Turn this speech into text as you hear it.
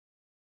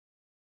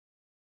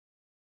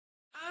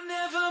I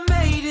never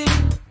made it,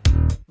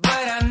 but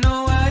I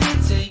know what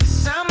it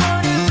takes. I'm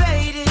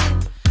motivated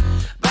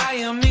by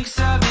a mix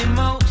of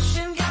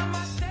emotion. Got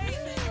my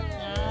statement.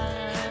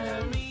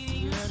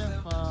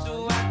 Beautiful.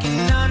 So I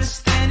can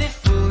understand it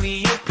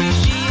fully,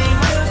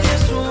 appreciate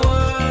this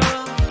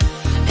world,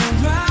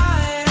 and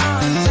right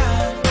on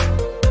time.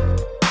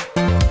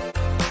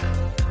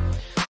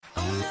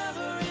 Oh,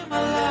 never in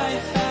my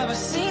life have I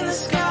seen the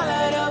sky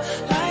light up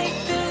like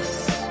this.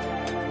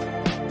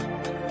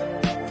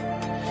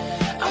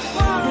 I'm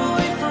far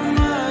away from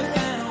Earth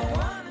and I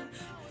wanna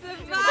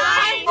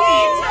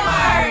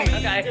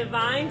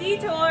Divine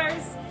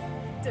detours.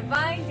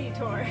 Divine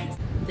detours.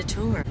 The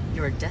tour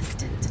you're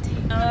destined to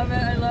take. I love it.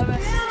 I love it.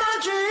 Am I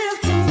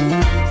drifting?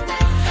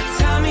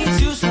 Tie me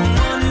to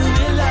someone who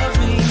will love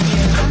me.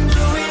 Yeah, I'm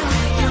doing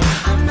with you.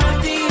 I'm not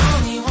the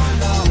only one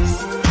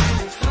lost.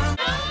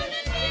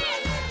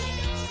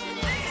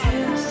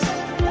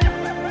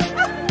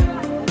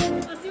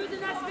 Let's see what the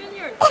next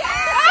vineyard.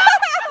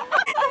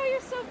 Oh,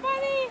 you're so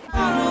funny.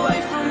 Far away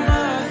from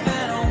Earth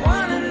and I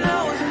wanna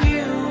know if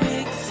you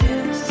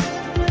exist.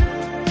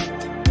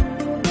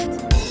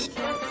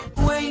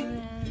 Wait.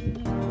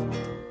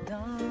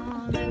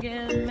 Don't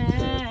get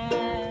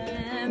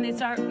mad. They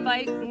start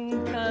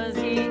fighting because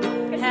he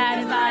had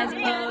his eyes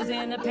closed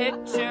in the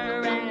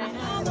picture. And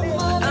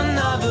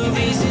Another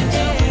reason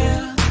to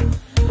live,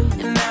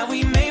 and now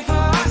we made for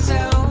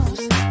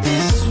ourselves.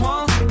 This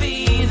won't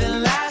be the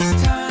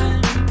last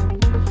time.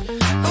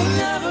 Oh,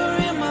 never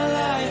in my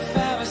life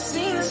have I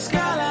seen the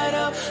sky light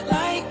up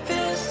like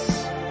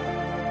this.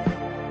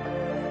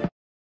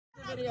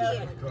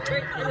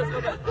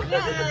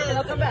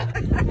 I'll come back.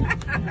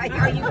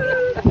 Are you?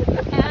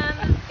 And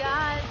the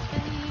sky's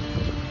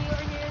beneath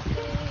your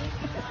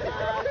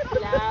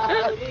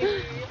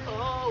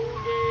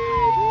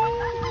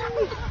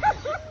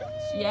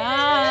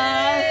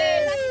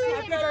Yes.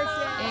 Happy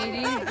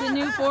birthday. 80's the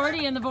new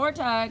 40 in the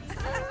Vortex.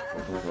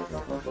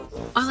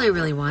 All I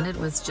really wanted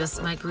was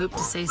just my group to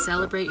say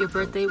celebrate your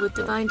birthday with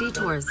Divine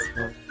Detours.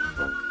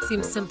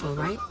 Seems simple,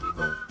 right?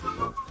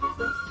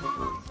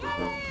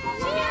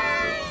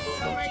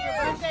 Celebrate your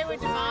birthday with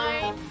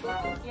Divine.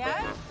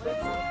 Yeah?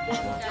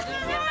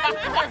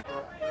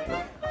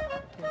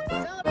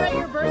 Celebrate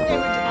your birthday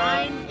with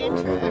Divine.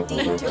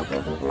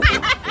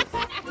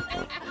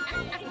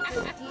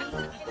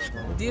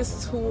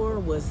 This tour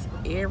was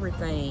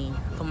everything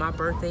for my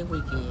birthday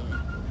weekend,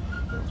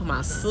 for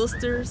my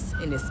sisters,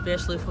 and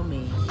especially for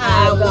me.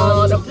 I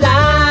wanna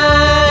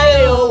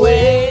fly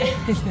away.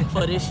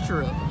 For this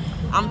trip,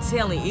 I'm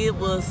telling you, it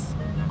was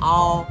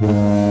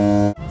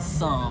awesome.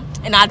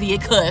 And I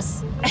did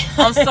cuss.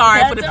 I'm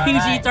sorry for the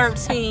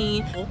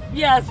PG-13.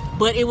 Yes.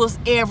 But it was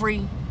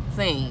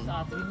everything.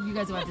 Awesome. You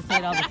guys want to say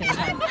it all at the same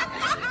time.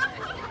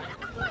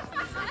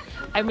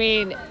 I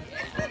mean,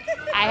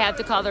 I have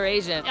to call their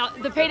agent.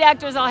 The paid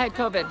actors all had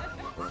COVID.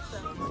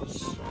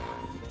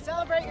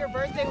 Celebrate your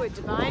birthday with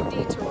Divine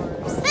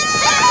Detours.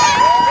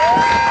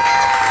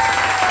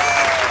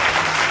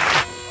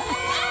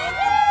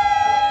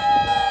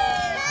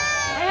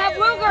 I have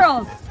Woo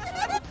Girls.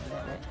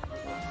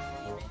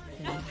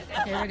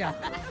 Here we go.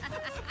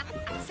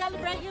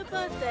 Celebrate your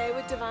birthday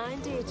with Divine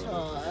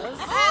Detours.